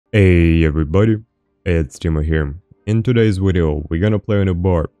Hey everybody, it's Dimo here. In today's video, we're gonna play on a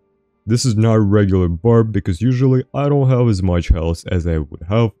barb. This is not a regular barb because usually I don't have as much health as I would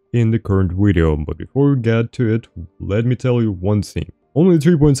have in the current video, but before we get to it, let me tell you one thing. Only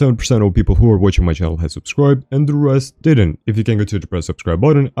 3.7% of people who are watching my channel have subscribed and the rest didn't. If you can consider to press the subscribe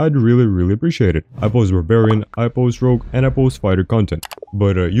button, I'd really appreciate it. I post Barbarian, I post Rogue, and I post Fighter content.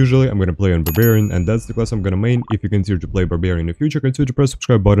 But usually I'm gonna play on Barbarian and that's the class I'm gonna main. If you consider to play Barbarian in the future, consider to press the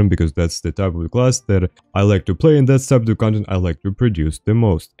subscribe button because that's the type of the class that I like to play and that's the type of the content I like to produce the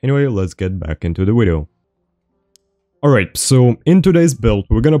most. Anyway, let's get back into the video. Alright, so in today's build,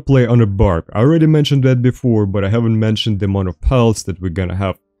 we're gonna play on a barb. I already mentioned that before, but I haven't mentioned the amount of health that we're gonna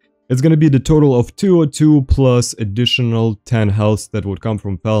have. It's gonna be the total of 202 plus additional 10 health that would come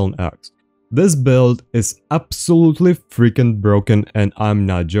from Fallen Axe. This build is absolutely freaking broken and I'm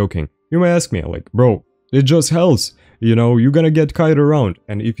not joking. You may ask me, like, bro, it's just health. You know, you're gonna get kite around.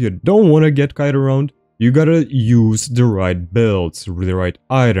 And if you don't wanna get kite around, you gotta use the right builds, the right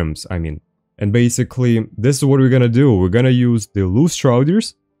items, I mean. And basically, this is what we're gonna do. We're gonna use the loose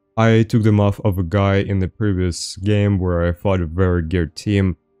Shrouders. I took them off of a guy in the previous game where I fought a very geared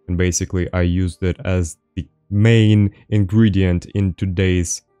team. And basically, I used it as the main ingredient in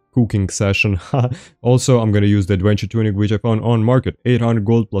today's cooking session. Also, I'm gonna use the Adventure Tunic, which I found on market. 800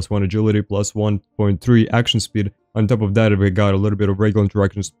 gold, plus 1 agility, plus 1.3 action speed. On top of that, we got a little bit of regular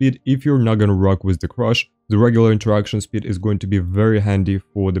interaction speed. If you're not gonna rock with the Crush, the regular interaction speed is going to be very handy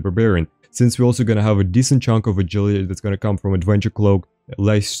for the Barbarian. Since we're also gonna have a decent chunk of agility that's gonna come from Adventure Cloak,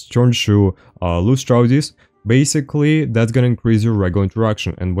 Lace Torn Shoe, Loose Trousers, basically that's gonna increase your regular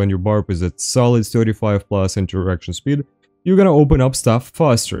interaction. And when your barb is at solid 35 plus interaction speed, you're gonna open up stuff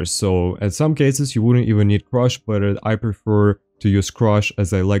faster. So in some cases you wouldn't even need Crush, but I prefer to use Crush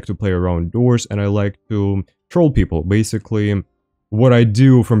as I like to play around doors and I like to troll people. Basically, what I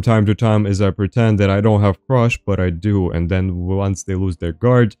do from time to time is I pretend that I don't have Crush, but I do, and then once they lose their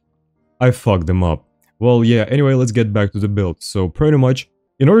guard, I fucked them up. Well, yeah, anyway, let's get back to the build. So pretty much,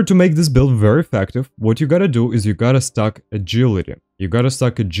 in order to make this build very effective, what you gotta do is you gotta stack agility. You gotta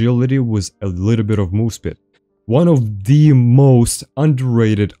stack agility with a little bit of move speed. One of the most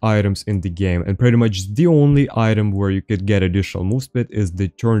underrated items in the game, and pretty much the only item where you could get additional move speed is the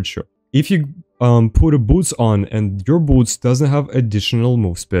turn shoe. If you put a boots on and your boots doesn't have additional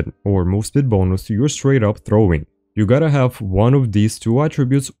move speed or move speed bonus, you're straight up throwing. You gotta have one of these two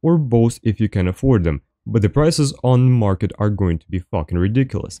attributes or both if you can afford them, but the prices on the market are going to be fucking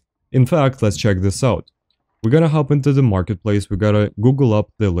ridiculous. In fact, let's check this out. We're gonna hop into the marketplace, we gotta google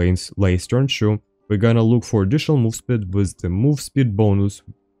up the Lace Turn Shoe, we're gonna look for additional move speed with the move speed bonus.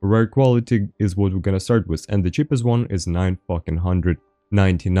 Rare quality is what we're gonna start with, and the cheapest one is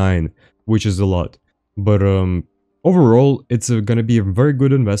 999, which is a lot. But overall, it's gonna be a very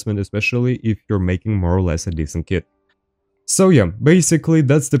good investment, especially if you're making more or less a decent kit. So yeah, basically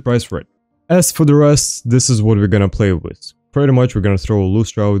that's the price for it. As for the rest, this is what we're gonna play with. Pretty much we're gonna throw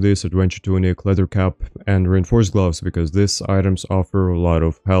Loose Trousers, Adventure Tunic, Leather Cap, and Reinforced Gloves because these items offer a lot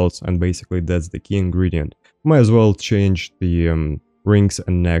of health and basically that's the key ingredient. Might as well change the rings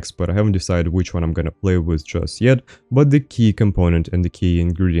and necks, but I haven't decided which one I'm gonna play with just yet, but the key component and the key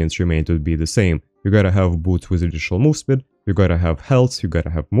ingredients remain to be the same. You gotta have boots with additional move speed, you gotta have health, you gotta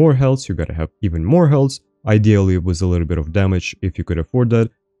have more health, you gotta have even more health, ideally with a little bit of damage if you could afford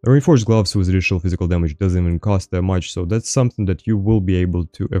that. The Reinforced Gloves with additional physical damage doesn't even cost that much, so that's something that you will be able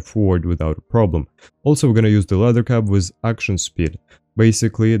to afford without a problem. Also, we're gonna use the Leather Cap with action speed.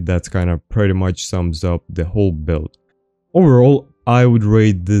 Basically, that's kind of pretty much sums up the whole build. Overall, I would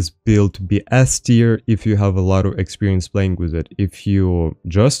rate this build to be S tier if you have a lot of experience playing with it. If you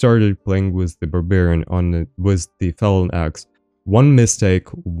just started playing with the Barbarian with the Fallen Axe, one mistake,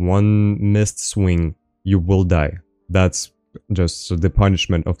 one missed swing, you will die. That's just the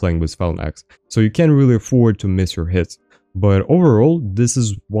punishment of playing with Fallen Axe. So you can't really afford to miss your hits. But overall, this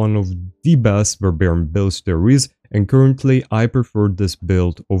is one of the best Barbarian builds there is, and currently I prefer this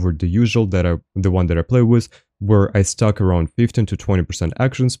build over the usual the one that I play with, where I stuck around 15 to 20%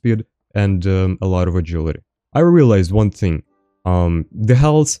 action speed and a lot of agility. I realized one thing, the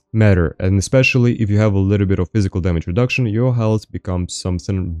health matter, and especially if you have a little bit of physical damage reduction, your health becomes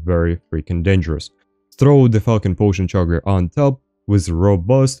something very freaking dangerous. Throw the Falcon Potion Chugger on top with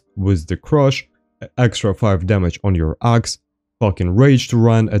Robust, with the Crush, extra 5 damage on your axe, fucking Rage to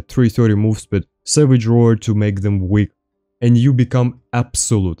run at 330 move speed, Savage Roar to make them weak, and you become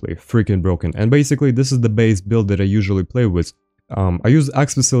absolutely freaking broken. And basically this is the base build that I usually play with. I use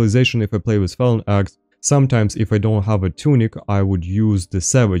axe specialization if I play with Fallen Axe. Sometimes if I don't have a tunic, I would use the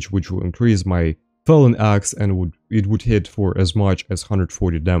Savage, which will increase my Fallen Axe and it would hit for as much as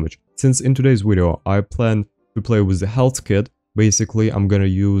 140 damage. Since in today's video I plan to play with the health kit, basically I'm gonna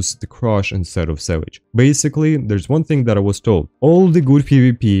use the Crush instead of Savage. Basically, there's one thing that I was told. All the good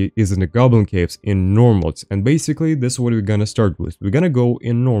PvP is in the Goblin Caves in normals, and basically this is what we're gonna start with. We're gonna go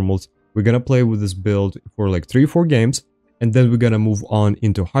in normals, we're gonna play with this build for like 3-4 games, and then we're gonna move on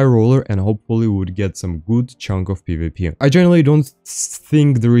into High Roller and hopefully we would get some good chunk of PvP. I generally don't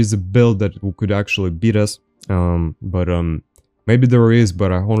think there is a build that could actually beat us, but maybe there is,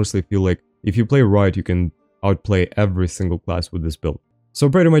 but I honestly feel like if you play right, you can outplay every single class with this build. So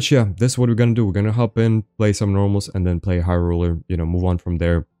pretty much, yeah, this is what we're gonna do. We're gonna hop in, play some normals, and then play High Roller, you know, move on from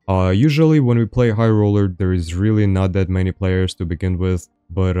there. Usually when we play High Roller, there is really not that many players to begin with,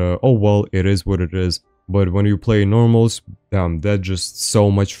 but oh well, it is what it is. But when you play normals, damn, that's just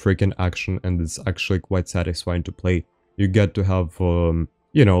so much freaking action, and it's actually quite satisfying to play. You get to have,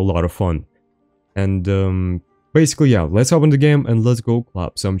 you know, a lot of fun. And basically, yeah, let's open the game and let's go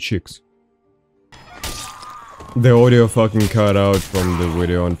clap some chicks. The audio fucking cut out from the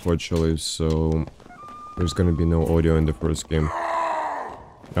video, unfortunately, so there's gonna be no audio in the first game.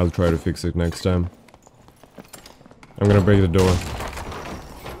 I'll try to fix it next time. I'm gonna break the door.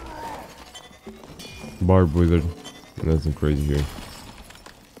 Barb wizard. Nothing crazy here.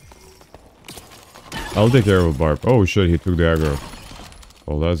 I'll take care of a Barb. Oh shit, he took the aggro.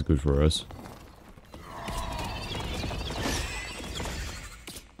 Well, that's good for us.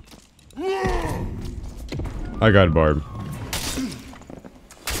 I got Barb.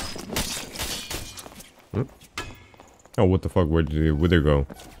 Oh, what the fuck? Where'd they go?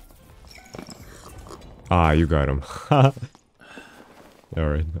 Ah, you got him.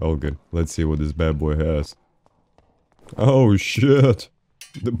 Alright, all good. Let's see what this bad boy has. Oh shit!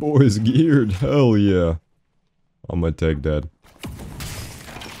 The boy is geared, hell yeah! I'm gonna take that.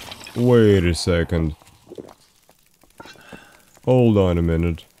 Wait a second. Hold on a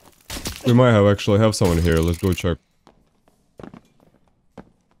minute. We might actually have someone here, let's go check.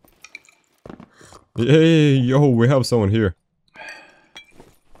 Yay, yo, we have someone here.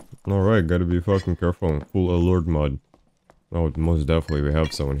 Alright, gotta be fucking careful. Full alert mode. Oh, most definitely we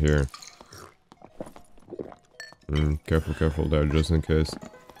have someone here. Careful, careful there, just in case.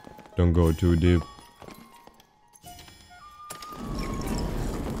 Don't go too deep.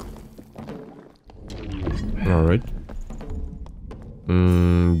 Alright.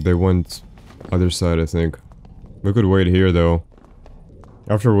 They went other side, I think. We could wait here, though.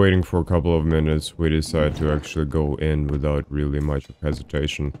 After waiting for a couple of minutes, we decided to actually go in without really much of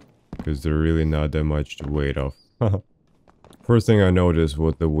hesitation. Because there's really not that much to wait off. First thing I noticed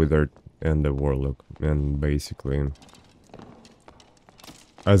was the Wizard and the Warlock, and basically,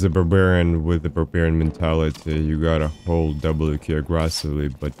 as a barbarian with the barbarian mentality, you gotta hold WK aggressively,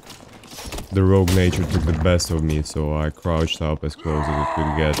 but the rogue nature took the best of me, so I crouched up as close as it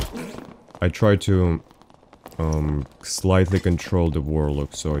could get. I tried to slightly control the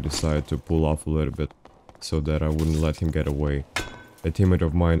Warlock, so I decided to pull off a little bit, so that I wouldn't let him get away. A teammate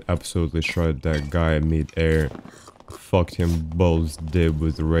of mine absolutely shot that guy mid-air. Fucked him balls deep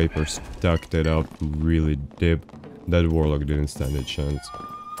with the Rapier, stuck it up really deep. That Warlock didn't stand a chance.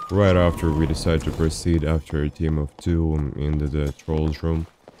 Right after, we decided to proceed after a team of 2 into the Trolls room.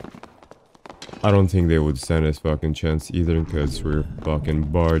 I don't think they would stand a fucking chance either, because we're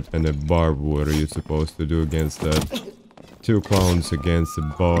fucking Bard and a Barb. What are you supposed to do against that? 2 clowns against a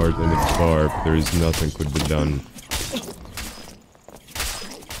Bard and a Barb. There is nothing could be done.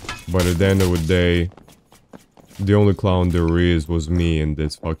 But at the end of the day, the only clown there is was me in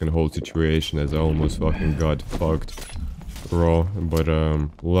this fucking whole situation, as I almost fucking got fucked raw. But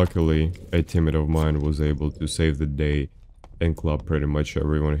luckily, a teammate of mine was able to save the day and club pretty much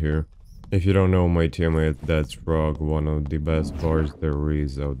everyone here. If you don't know my teammate, that's Rogue, one of the best bards there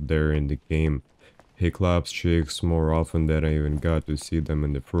is out there in the game. He claps chicks more often than I even got to see them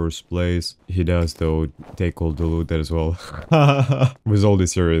in the first place. He does, though, take all the loot as well. With all the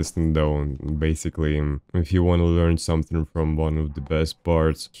seriousness, though, basically, if you want to learn something from one of the best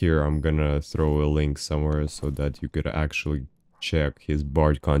bards, here I'm gonna throw a link somewhere so that you could actually check his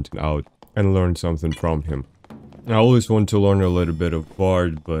bard content out and learn something from him. I always want to learn a little bit of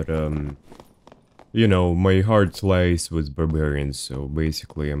bard, but you know, my heart lies with barbarians, so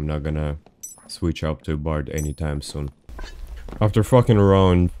basically I'm not gonna switch up to Bard anytime soon. After fucking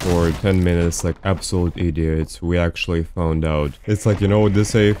around for 10 minutes like absolute idiots, we actually found out. It's like, you know what they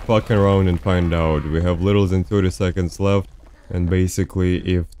say, fucking around and find out. We have little than 30 seconds left, and basically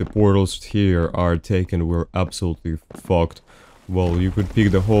if the portals here are taken, we're absolutely fucked. Well, you could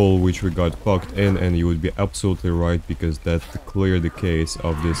pick the hole which we got fucked in, and you would be absolutely right, because that's clear the case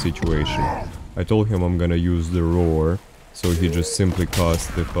of this situation. I told him I'm gonna use the roar, so he just simply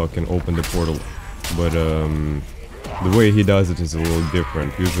cast the fucking open the portal. But the way he does it is a little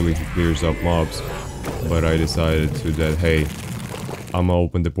different. Usually he clears up mobs, but I decided to that, hey, I'ma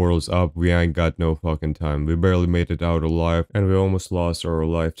open the portals up, we ain't got no fucking time. We barely made it out alive, and we almost lost our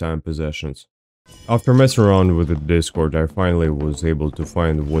lifetime possessions. After messing around with the Discord, I finally was able to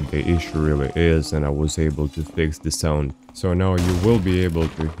find what the issue really is, and I was able to fix the sound. So now you will be able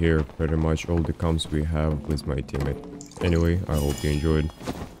to hear pretty much all the comms we have with my teammate. Anyway, I hope you enjoyed.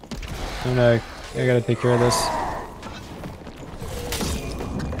 I gotta take care of this.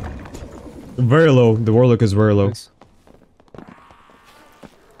 Very low, the Warlock is very low. Nice.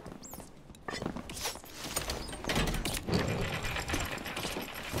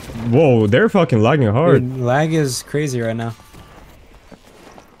 Whoa, they're fucking lagging hard. Dude, lag is crazy right now.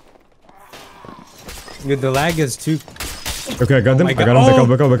 Dude, the lag is too... Okay, I got them. I got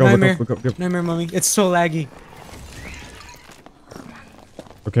him. Back up. Yep. Nightmare mummy. It's so laggy.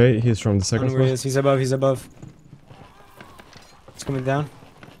 Okay, he's from the I second don't know where he floor. is. He's above. He's above. It's coming down.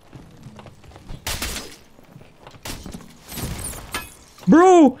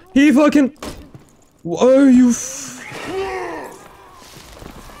 Bro, he fucking... Oh, you...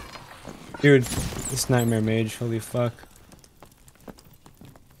 Dude, this nightmare mage. Holy fuck.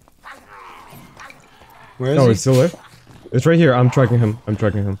 Where is Oh, he? it's still there? It's right here. I'm tracking him.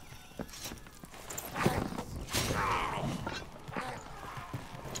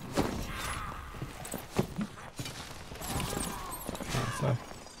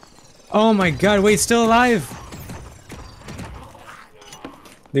 Oh my god, wait, still alive!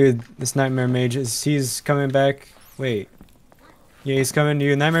 Dude, this nightmare mage he's coming back. Wait. Yeah, he's coming to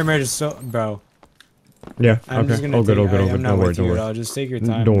you. Nightmare mage is so... Bro. Yeah, I'm just okay. gonna All good. I'm not Don't worry, waiting don't at worry. all. Just take your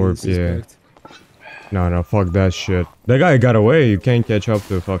time. Don't worry, This is yeah. cooked. No, fuck that shit. That guy got away. You can't catch up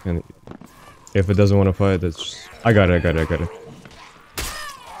to fucking... If it doesn't want to fight, it's just... I got it.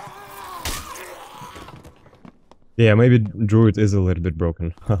 Yeah, maybe Druid is a little bit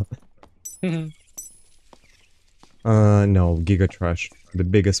broken. No, Giga trash. The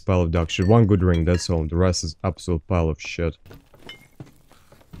biggest pile of dog shit. One good ring, that's all. The rest is absolute pile of shit.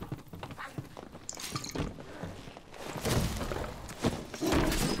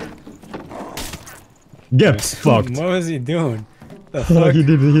 Get fucked. What was he doing? The No, fuck? he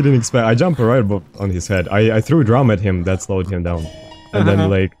didn't expect. I jumped right above on his head. I threw drum at him, that slowed him down. And then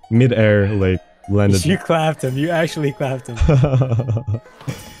like mid-air, like landed. You clapped him. You actually clapped him.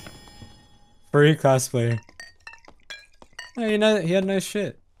 Free cosplayer. Oh, you know, he had nice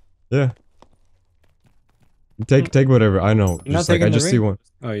shit. Yeah. Take whatever. I know. You're not Just like I taking the just see ring?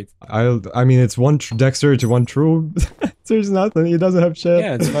 one. Oh, I mean it's one dexterity, one true. There's nothing. He doesn't have shit.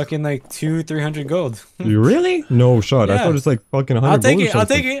 yeah, it's fucking like 200-300 gold. You really? No shot. I Yeah. thought it's like fucking 100 I'll take gold or it. I'll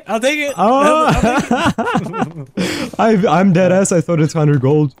something. take it. I'll take it. Oh! I'm dead ass. I thought it's 100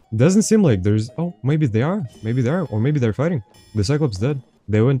 gold. Doesn't seem like there's... Oh, maybe they are. Or maybe they're fighting. The Cyclops dead.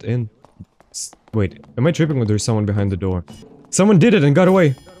 They went in. Wait, am I tripping or there's someone behind the door? Someone did it and got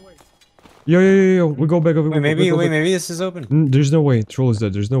away. Yo. We go back. Wait, maybe this is open. There's no way. Troll is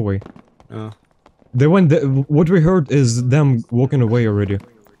dead. There's no way. Oh. They went... What we heard is them walking away already.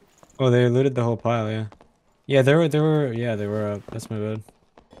 Oh, they looted the whole pile. Yeah. Yeah, they were up. That's my bad.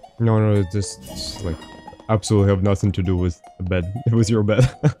 No, it's just like absolutely have nothing to do with the bed. It was your bed.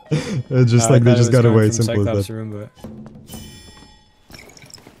 It's just like they just got away. Simple as that. Room, but...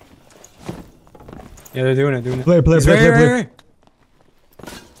 Yeah, they're doing it. Play. Right.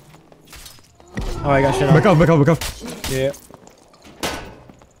 Oh, I got shit on. Back off. Yeah.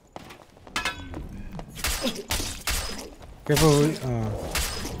 Careful.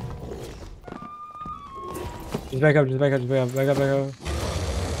 Just back up.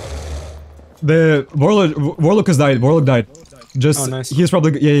 The Warlock has died. Warlock died. Just Oh, nice. he's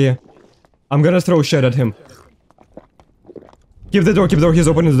probably yeah. I'm gonna throw shit at him. Keep the door. He's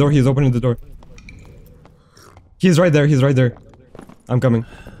opening the door. He's right there. I'm coming.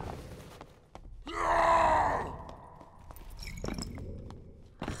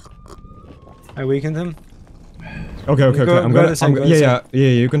 I weakened him. Okay. I'm gonna. Yeah.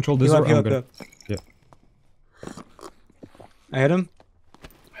 You control this door. Heal I'm gonna. up. Yeah. I hit him.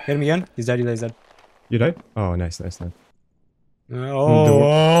 Hit him again. He's dead. You died? Oh, nice.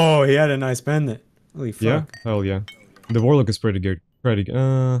 Oh, he had a nice pendant. Holy fuck. Yeah. Hell yeah. The Warlock is pretty good.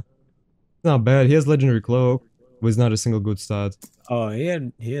 Not bad. He has legendary cloak. Was not a single good stat. Oh, he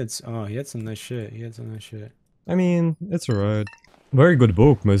had some nice shit. I mean, it's alright. Very good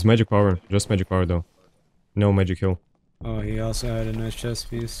book. It's magic power. Just magic power though. No magic heal. Oh, he also had a nice chest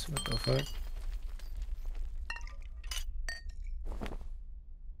piece. What the fuck?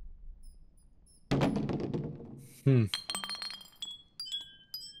 Hmm.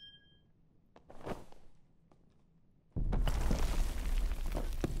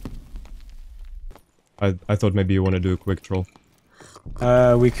 I thought maybe you want to do a quick troll.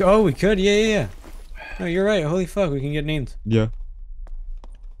 We could. Yeah. No, you're right. Holy fuck, we can get named. Yeah.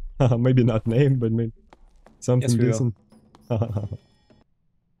 Maybe not name, but maybe something Yes, we will. decent.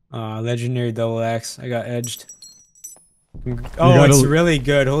 Legendary double axe. I got edged. Oh, gotta- it's really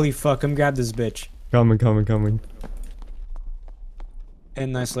good. Holy fuck, come grab this bitch. Coming.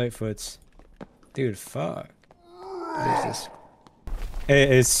 And nice light foots. Dude, fuck. What is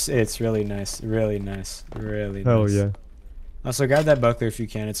this? It's really nice. Really nice. Hell yeah. Also, grab that buckler if you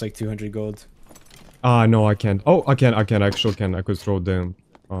can. It's like 200 gold. No, I can't. Oh, I can. Actually can. I could throw them.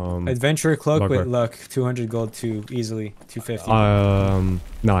 Adventure cloak buckler. with luck. 200 gold too. Easily. 250.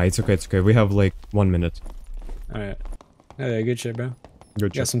 Nah, it's okay. We have like 1 minute. Alright. Oh, yeah, good shit, bro.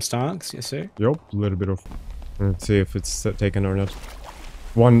 Good Got shit. some stonks? Yes, sir. Yup, a little bit of. Let's see if it's taken or not.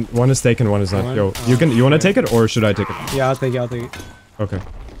 One is taken, one is not. One? Yo, you wanna take it or should I take it? Yeah, I'll take it. Okay.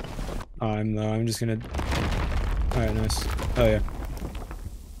 Oh, I'm low. I'm just gonna... Alright, nice. Oh, yeah.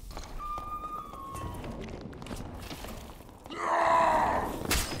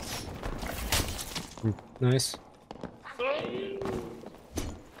 Nice.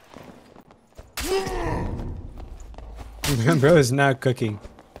 Bro is not cooking.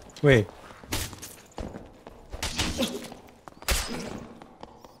 Wait.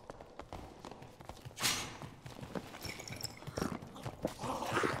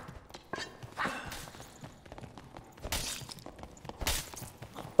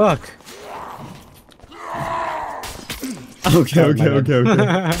 Fuck. Okay.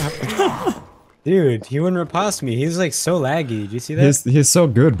 Dude, he wouldn't riposte me. He's like so laggy. Do you see that? He's so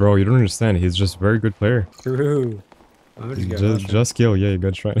good, bro. You don't understand. He's just a very good player. True. Just kill. Yeah, you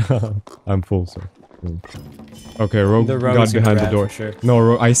got try. I'm full, so. Okay, Rogue got behind the door. Sure.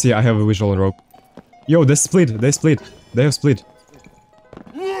 No, I see. I have a visual on Rogue. Yo, they split. They have split.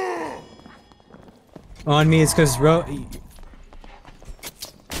 On me, it's because Rogue.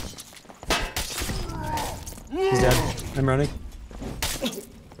 He's dead. I'm running.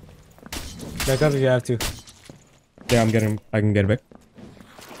 Back up if you have to. Yeah, I can get back.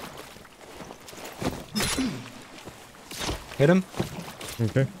 Hit him.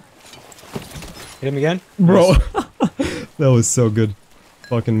 Okay. Hit him again. Bro, that was so good.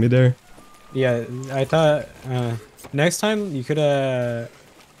 Fucking midair. Yeah, I thought next time you could have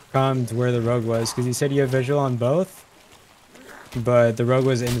calmed where the rogue was, because you said you have visual on both, but the rogue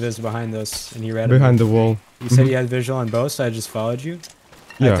was invis behind us, and he read Behind the wall. You said you had visual on both, so I just followed you.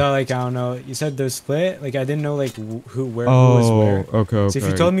 Yeah. I thought like, I don't know, you said they're split, like I didn't know like who was where. Okay. So if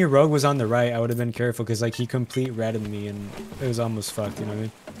you told me rogue was on the right, I would have been careful, because like he complete redded me and it was almost fucked, you know what I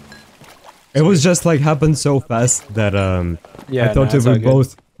mean? It was just like happened so fast that Yeah, I thought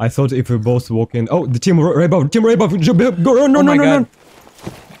if we both walk in. Oh, the team right above. Go run. God.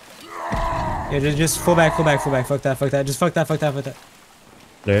 Yeah, just full back. Fuck that. Just fuck that.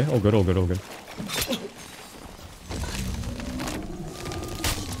 Yeah, all good.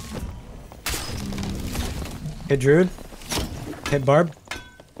 Hit Druid. Hit Barb.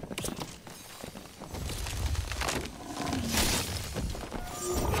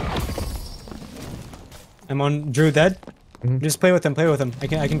 I'm on Druid dead. Just play with him. I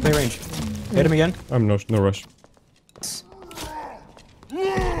can play range. Hit him again. I'm no rush.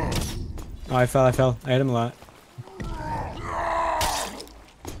 Oh, I fell. I hit him a lot.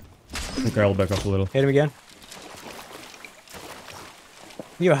 Okay, I'll back up a little. Hit him again.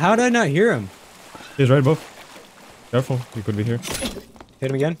 Yo, how did I not hear him? He's right above. Careful, he could be here. Hit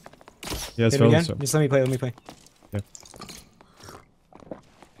him again. Yes, Hit him again. so. Just let me play. Yeah.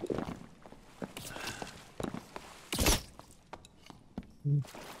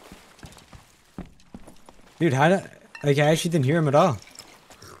 Dude, how did... Like, I actually didn't hear him at all.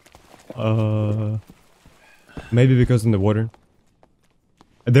 Maybe because in the water.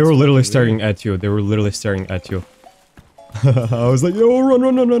 They were literally staring at you. I was like, yo, run.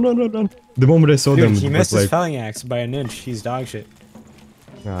 The moment I saw Dude, them, he missed like, his felling axe by an inch. He's dog shit.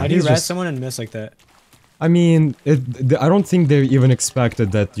 nah, How do you he's rat just- someone and miss like that? I mean, I don't think they even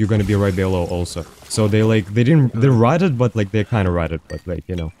expected that you're gonna be right below also. So they ratted, but like they kind of ratted, but like,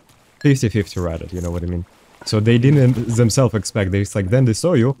 you know, 50-50 ratted, you know what I mean? So they didn't themselves expect, it's like then they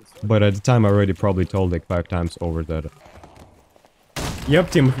saw you, but at the time I already probably told like 5 times over that.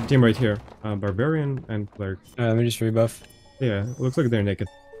 Yep, team right here. Barbarian and Cleric. Let me just rebuff. Yeah, looks like they're naked.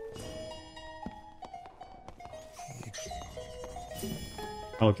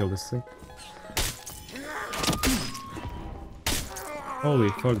 I'll kill this thing. Holy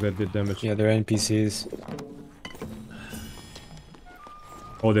fuck, that did damage. Yeah, they're NPCs.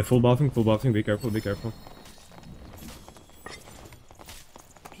 Oh, they're full buffing, full buffing. Be careful, be careful.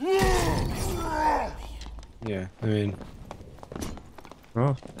 Yeah, I mean...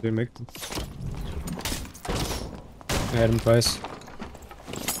 Oh, they make it. I had him twice.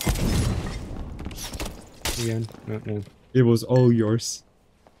 Again. No, no. It was all yours.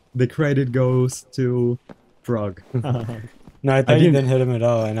 The credit goes to Frog. No, I thought you didn't hit him at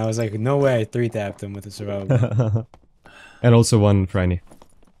all, and I was like, no way I 3-tapped him with a survival. And also one Franny.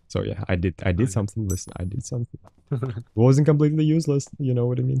 So yeah, I did something. Listen, I did something. It wasn't completely useless, you know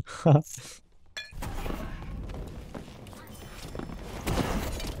what I mean?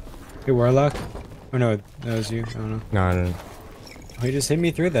 Hey, Warlock? Oh no, that was you. I don't know. No. Oh, he just hit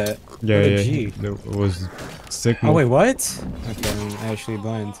me through that. Yeah, what a yeah. G. It was sick. Oh wait, what? Okay, I'm actually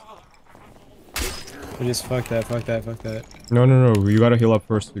blind. I just fuck that, fuck that, fuck that. No. You gotta heal up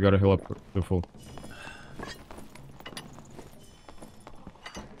first. You gotta heal up the full.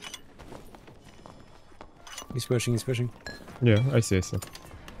 He's pushing, he's pushing. Yeah, I see.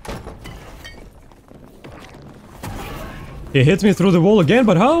 He hits me through the wall again,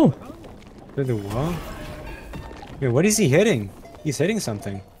 but how? Through the wall? Wait, what is he hitting? He's hitting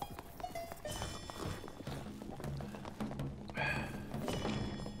something.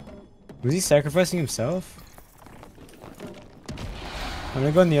 Was he sacrificing himself? I'm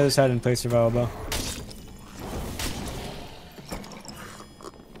gonna go on the other side and play survival bow.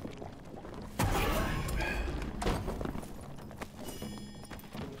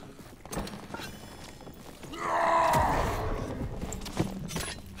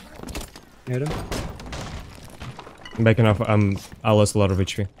 Hit him. I'm backing off. I lost a lot of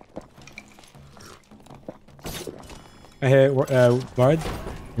HP. I hit Bard.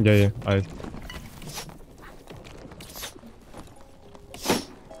 Yeah.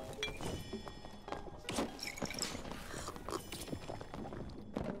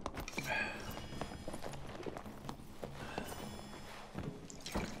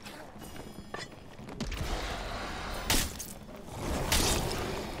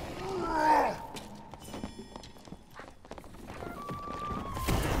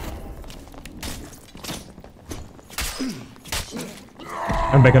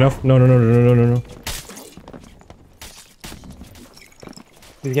 I'm backing off. No.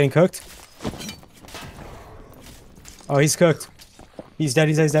 He's getting cooked. Oh, he's cooked. He's dead,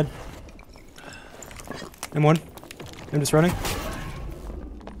 he's dead. I'm one. I'm just running.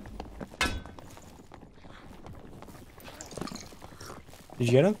 Did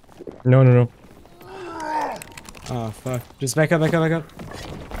you get him? No. Oh, fuck. Just back up.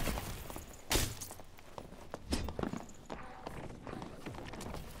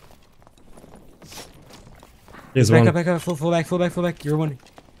 He's back one. up, full back. You're one.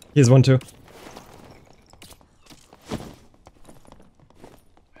 He's one too.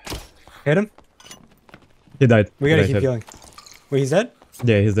 Hit him. He died. We gotta keep healing. Wait, he's dead?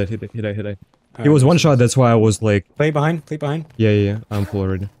 Yeah, he's dead. He died. He Alright, was one shot. That's why I was like. Play behind. Yeah. I'm full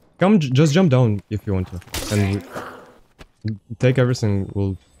already. Come, just jump down if you want to, and take everything.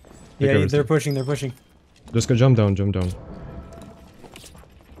 We'll. Yeah, everything. they're pushing. Just go jump down.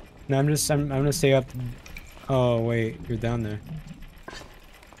 No, I'm gonna stay up. Oh wait, you're down there.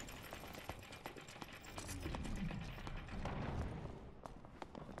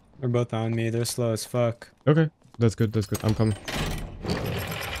 They're both on me. They're slow as fuck. Okay, that's good. I'm coming.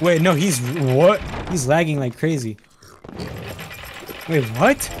 Wait, no, he's what? He's lagging like crazy. Wait,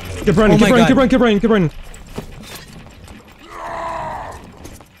 what? Keep running.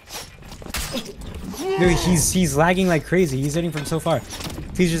 Dude, he's lagging like crazy. He's hitting from so far.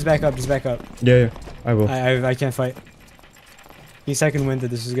 Please just back up. Yeah, I will. I can't fight. He's second winded.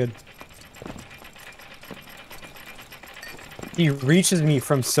 This is good. He reaches me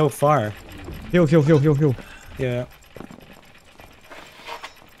from so far. Heal. Yeah.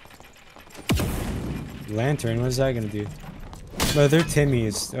 Lantern, what is that gonna do? But they're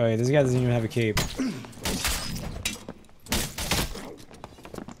Timmy's. Oh yeah, this guy doesn't even have a cape.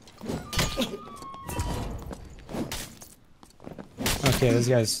 Okay, this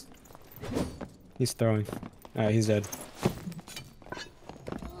guy's... He's throwing. Alright, he's dead.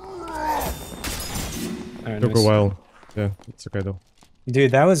 Alright, Took a while. Yeah, it's okay though.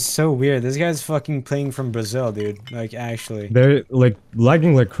 Dude, that was so weird. This guy's fucking playing from Brazil, dude. Like, actually. They're like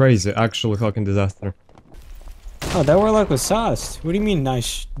lagging like crazy. Actually, fucking disaster. Oh, that Warlock was sauced. What do you mean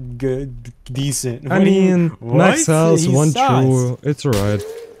nice, good, decent? I mean, max health, one true. It's alright.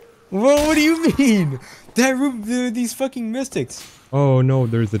 Well, what do you mean? That room, these fucking mystics. Oh no,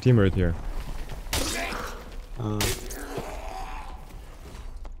 there's the team right here.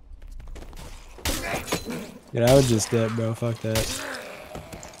 Yeah, I would just dip, bro. Fuck that.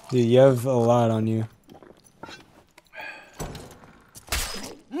 Dude, you have a lot on you.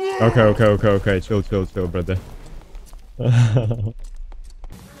 Okay. Chill, brother.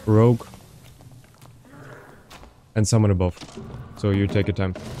 Rogue. And someone above. So you take your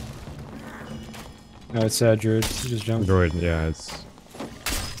time. No, it's Druid. You just jump. Druid, yeah, it's...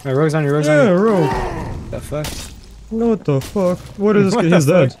 Alright, Rogue's on you, Rogue's on Yeah, you. Rogue! The fuck? What the fuck? What is What this? He's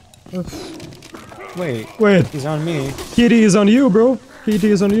the dead. Wait, Wait, he's on me. Kitty is on you, bro.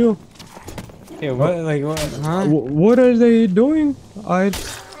 Kitty is on you. Yeah, what? Like, what? Huh? What are they doing? What?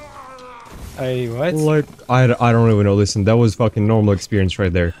 Like, I don't even know. Listen, that was fucking normal experience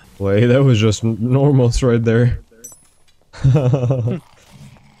right there. Like, that was just normals right there.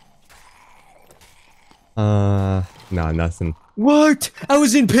 Nah, nothing. What? I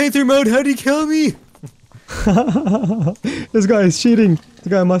was in Panther mode, how'd he kill me? This guy is cheating. This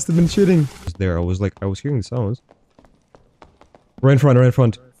guy must have been cheating. There, I was hearing sounds. Right in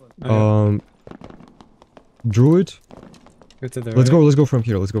front. Okay. Druid? Go to the Let's right. go from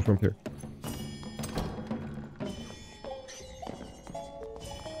here,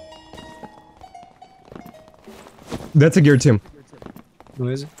 That's a gear team. Who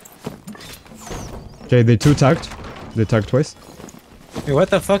is it? Okay, they tagged. They tagged twice. Wait, what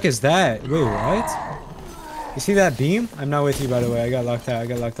the fuck is that? Wait, what? You see that beam? I'm not with you, by the way. I got locked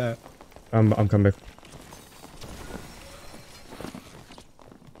out. I'm coming back.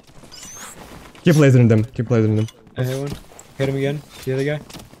 Keep lasering them. I hit one. Hit him again. The other guy.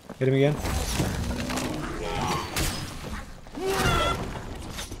 Hit him again.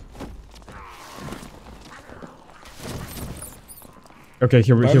 Okay,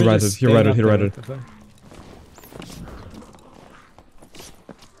 he righted.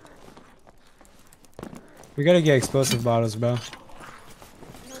 We gotta get explosive bottles, bro.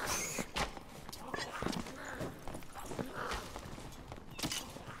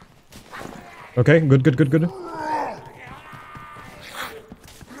 Okay, good.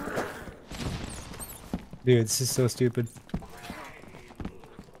 Dude, this is so stupid.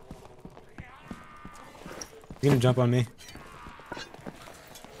 You're gonna jump on me.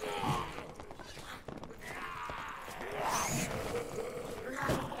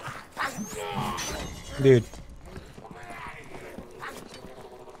 Dude.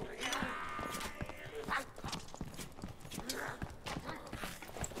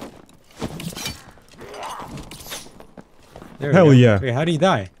 There we Hell go. yeah. Wait, how did he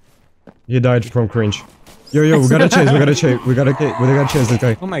die? He died from cringe. Yo, we gotta chase, we gotta chase this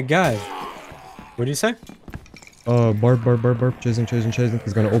guy. Oh my god. What did you say? Barb, chasing.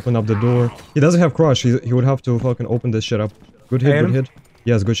 He's gonna open up the door. He doesn't have crush, he would have to fucking open this shit up. Good hit.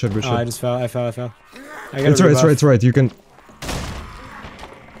 Yes, good shit. Oh, I just fell. I fell. It's right, you can...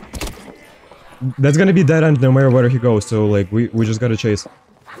 That's gonna be dead end no matter where he goes, so like, we just gotta chase.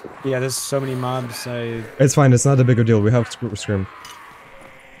 Yeah, there's so many mobs. It's fine, it's not a big a deal, we have scrim.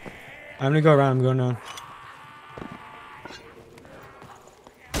 I'm gonna go around, I'm going down.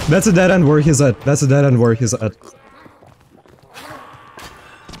 That's a dead end where he's at.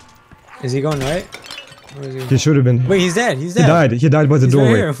 Is he going right? Or is He should have been. Wait, he's dead. He died by the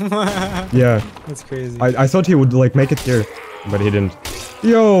doorway. Right Yeah. That's crazy. I thought he would like make it here, but he didn't.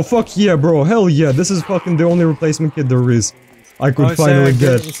 Yo, fuck yeah, bro. Hell yeah. This is fucking the only replacement kid there is. I could finally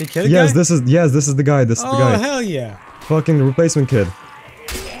get. It's a kid Yes, guy? this is the guy. This is the guy. Oh, hell yeah. Fucking replacement kid.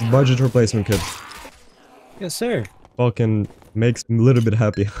 Budget replacement kid. Yes, sir. Fucking makes me a little bit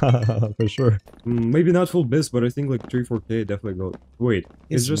happy. For sure. Maybe not full biz, but I think like 3-4k definitely go. Wait,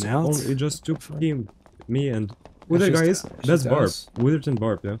 it's just it just took him, me and who that guy is? That's Barb. Withered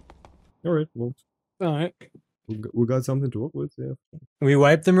Barb, yeah. Alright, well. Alright. We got something to work with, yeah. We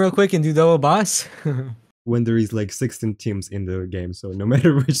wipe them real quick and do double boss? When there is like 16 teams in the game, so no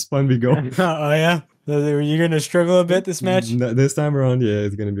matter which spawn we go. Oh yeah? Are you gonna struggle a bit this match? This time around, yeah,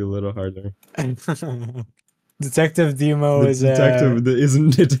 it's gonna be a little harder. Detective Dimo is detective,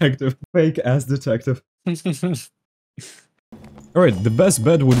 isn't detective. Fake ass detective. Alright, the best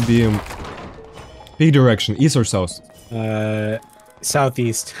bet would be big direction, east or south?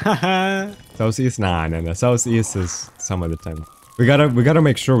 Southeast. Southeast? Nah. Southeast is some other time. We gotta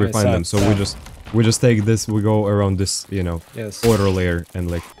make sure we find them. So we just take this. We go around this, you know, order layer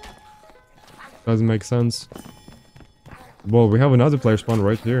and like. Doesn't make sense. Well, we have another player spawn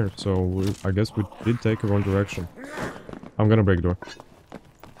right here, so I guess we did take a wrong direction. I'm gonna break door.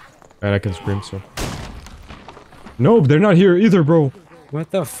 And I can scream, so. Nope, they're not here either, bro. What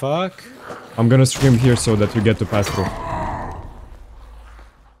the fuck? I'm gonna scream here so that you get to pass through.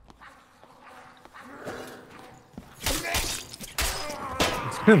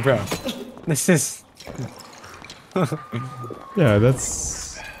 Bro, this is... Yeah,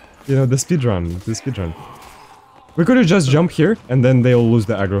 that's... You know, the speedrun. The speedrun. We could have just jumped here, and then they'll lose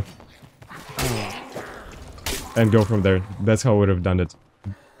the aggro. And go from there. That's how I would have done it.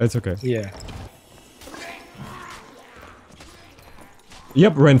 It's okay. Yeah.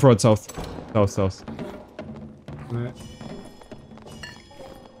 Yep, ran forward south. South. Alright.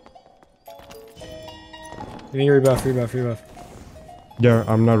 Give me your rebuff. Yeah,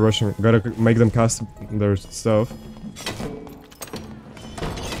 I'm not rushing. Gotta make them cast their stuff.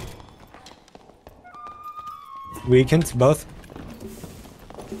 Weakened, both.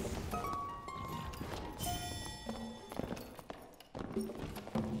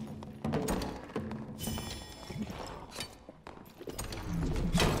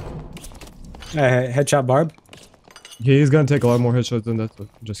 Headshot Barb. Yeah, he's gonna take a lot more headshots than that, so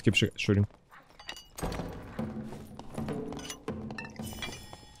just keep shooting.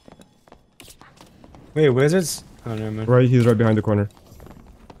 Wait, wizards? Oh, never mind. Right, he's right behind the corner.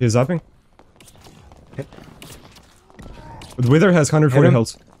 He's zapping. Okay. The Wither has 140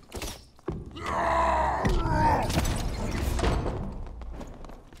 health.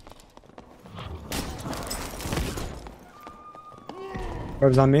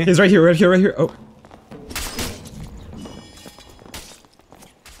 Barb's on me. He's right here. Oh.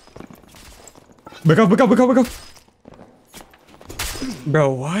 Back up.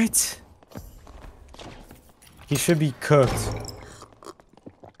 Bro, what? He should be cooked.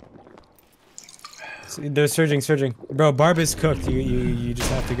 They're surging. Bro, Barb is cooked. You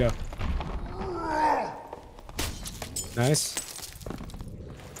just have to go.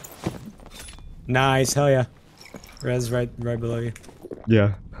 Nice, hell yeah. Res right below you.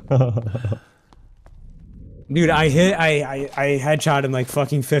 Yeah. Dude, I headshot him like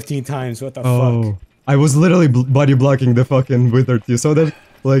fucking 15 times. What the fuck? I was literally body blocking the fucking Wither. You saw that?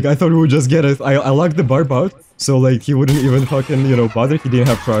 Like, I thought we would just get it. I locked the Barb out, so like he wouldn't even fucking, you know, bother. He didn't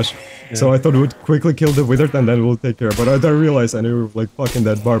have crush. Yeah. So I thought we would quickly kill the Wither and then we'll take care. But I didn't realize and you were like fucking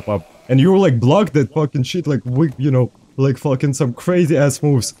that Barb up. And you were like blocked that fucking shit like you know, like fucking some crazy ass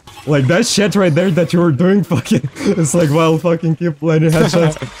moves. Like that shit right there that you were doing fucking, it's like while fucking keep landing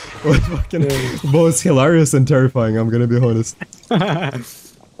headshots. Like fucking both hilarious and terrifying, I'm gonna be honest.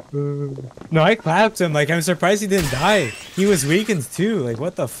 No, I clapped him. Like, I'm surprised he didn't die. He was weakened too. Like,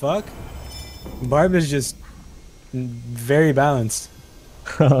 what the fuck? Barb is just very balanced.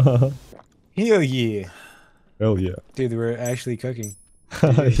 Hell yeah. Hell yeah. Dude, we're actually cooking.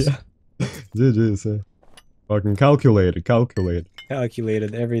 Yeah. GG's. Fucking calculated.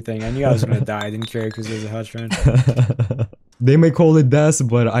 Calculated everything. I knew I was gonna die. I didn't care because it was a hot shrine. They may call it death,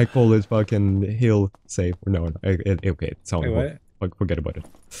 but I call it fucking heal save. No, okay, it's all. Wait, what? Forget about it.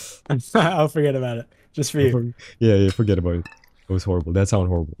 I'll forget about it. Just for you. Yeah, forget about it. It was horrible. That sounded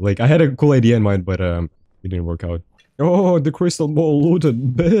horrible. Like, I had a cool idea in mind, but it didn't work out. Oh, the crystal ball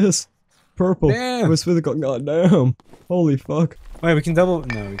looted. This purple. Damn. It was physical. God damn. Holy fuck. Wait, we can double.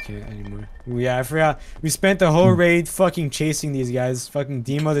 No, we can't anymore. Yeah, I forgot. We spent the whole raid fucking chasing these guys. Fucking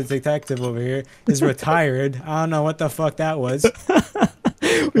Dimo, the detective over here, is retired. I don't know what the fuck that was.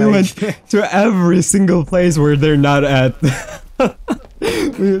 We went to every single place where they're not at.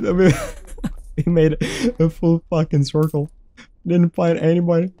 we made a full fucking circle. Didn't find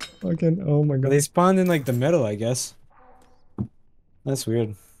anybody. Fucking, oh my god. They spawned in like the middle, I guess. That's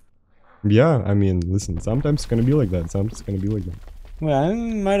weird. Yeah, I mean, listen, sometimes it's gonna be like that. Well, I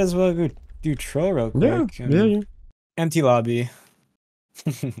might as well go do troll real quick. Yeah. Empty lobby.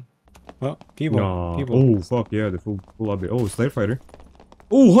 Well, people. Oh, fuck, yeah, the full lobby. Oh, Slave Fighter.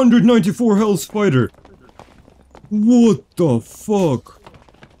 Oh, 194 health fighter. What the fuck?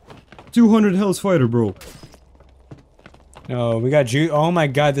 200 health fighter, bro. No, we got juice. Oh my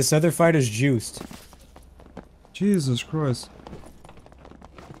god, this other fighter's juiced. Jesus Christ.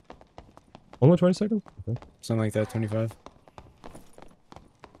 Only 20 seconds? Okay. Something like that, 25.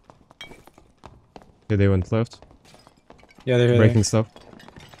 Okay, they went left. Yeah, they're breaking stuff.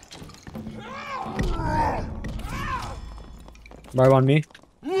 Barb on me.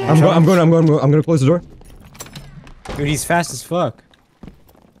 I'm gonna close the door. Dude, he's fast as fuck.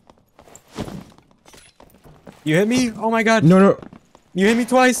 You hit me? Oh my god. No. You hit me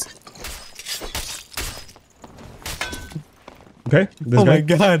twice. Okay. Oh my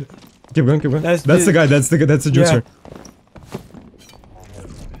god. Keep going. That's the guy. That's the juicer. Yeah.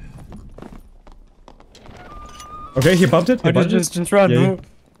 Okay, he popped it. Just run. Yeah.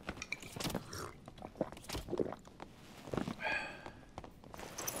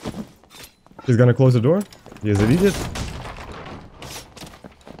 He's gonna close the door. He's an idiot.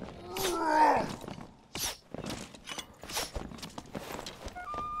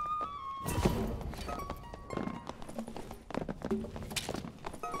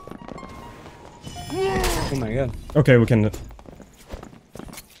 Oh my god. Okay, we can.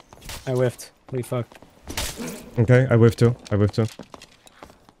 I whiffed. Holy fuck. Okay, I whiffed too. I whiffed too.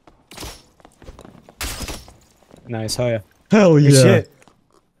 Nice, hell yeah. Hell Good yeah. shit.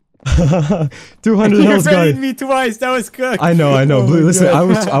 200 You health, guy. baited me twice. That was cooked. I know. Oh my Listen,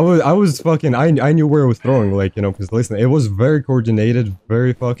 God. I was fucking. I knew where I was throwing. Like, you know, because listen, it was very coordinated,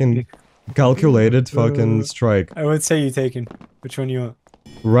 very fucking calculated, fucking strike. I would say you taken. Which one you want?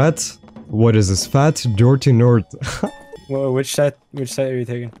 Rat. What is this? Fat, dirty north. Well, which set are you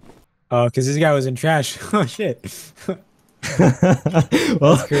taking? Oh, because this guy was in trash. Oh shit.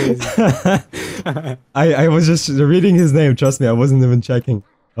 Well, That's crazy. I was just reading his name. Trust me, I wasn't even checking.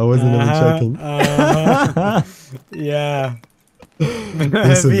 Yeah.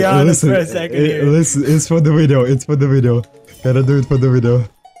 Listen, Be honest listen, for a second here. listen, it's for the video. It's for the video. Gotta do it for the video.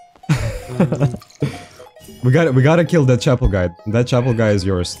 We gotta kill that chapel guy. That chapel guy is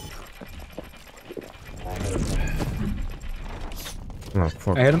yours. Oh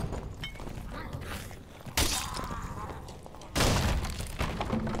fuck. I hit him.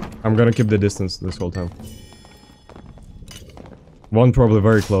 I'm gonna keep the distance this whole time. One probably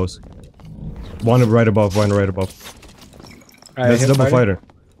very close. One right above, one right above. That's double fighter.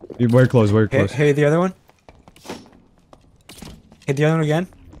 Very close, very close. Hit the other one. Hit the other one again.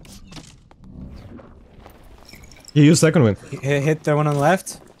 He used second win. Hit the one on the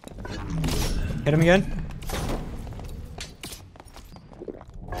left. Hit him again.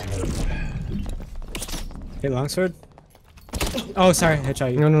 Hit longsword. Oh, sorry,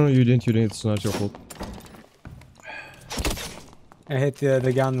 headshot you. No, you didn't. It's not your fault. I hit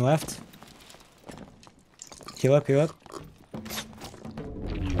the guy on the left. Heal up, heal up.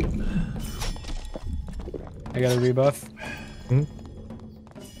 I got a rebuff. Hmm?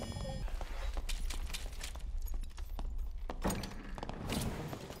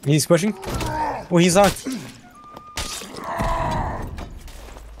 He's pushing. Oh, he's locked.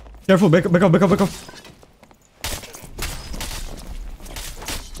 Careful, back up, back up, back up, back up.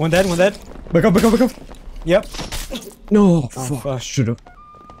 One dead, one dead. Back up, back up, back up. Yep. No, Oh, fuck. Should've.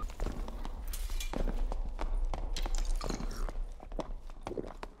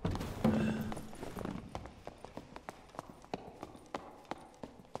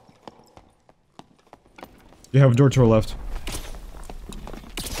 You have door to your left.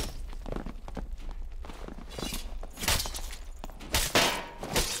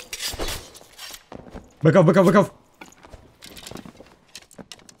 Back up, back up, back up.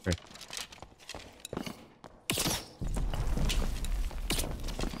 Okay.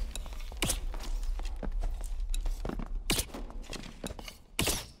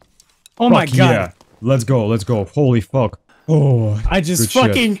 Oh my god. Yeah. Let's go, let's go. Holy fuck. Oh, I just good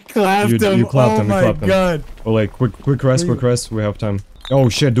fucking shit. clapped him. You clapped him, you Oh clapped my him. god. Oh, like, quick rest, we have time. Oh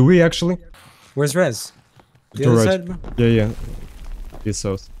shit, do we actually? Where's Rez? The To other right. side, bro? Yeah. East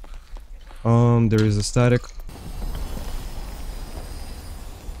south. There is a static.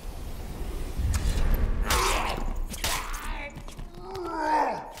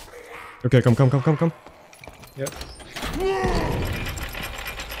 Okay, come. Yep.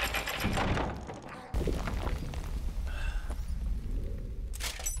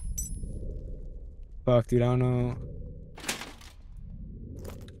 Fuck, dude, I don't know.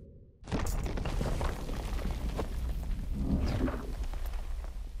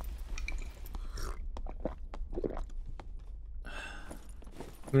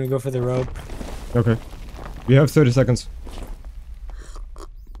 I'm gonna go for the rope. Okay. We have 30 seconds.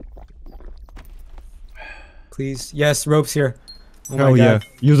 Please. Yes, rope's here. Oh Hell my yeah. god.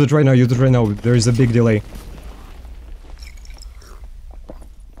 Use it right now, There is a big delay.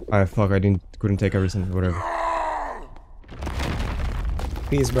 Ah, fuck, couldn't take everything, whatever.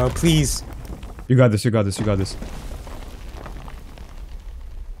 Please, bro, please. You got this.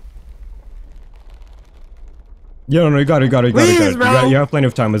 Yeah, no, you got it. Please, bro. You have plenty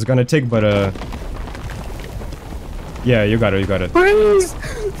of time. It's gonna take, but yeah, you got it. Please!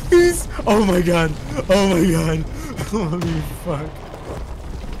 Please! Oh my god! Oh my god! Holy fuck!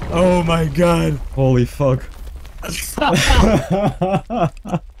 Oh my god! Holy fuck.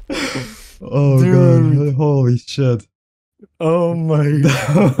 Oh Dude. god, holy shit. Oh my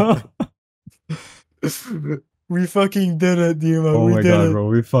god! We fucking did it, Dimo. Oh we my did god, it. bro,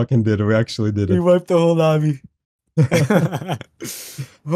 we fucking did it. We actually did We it. wiped the whole lobby.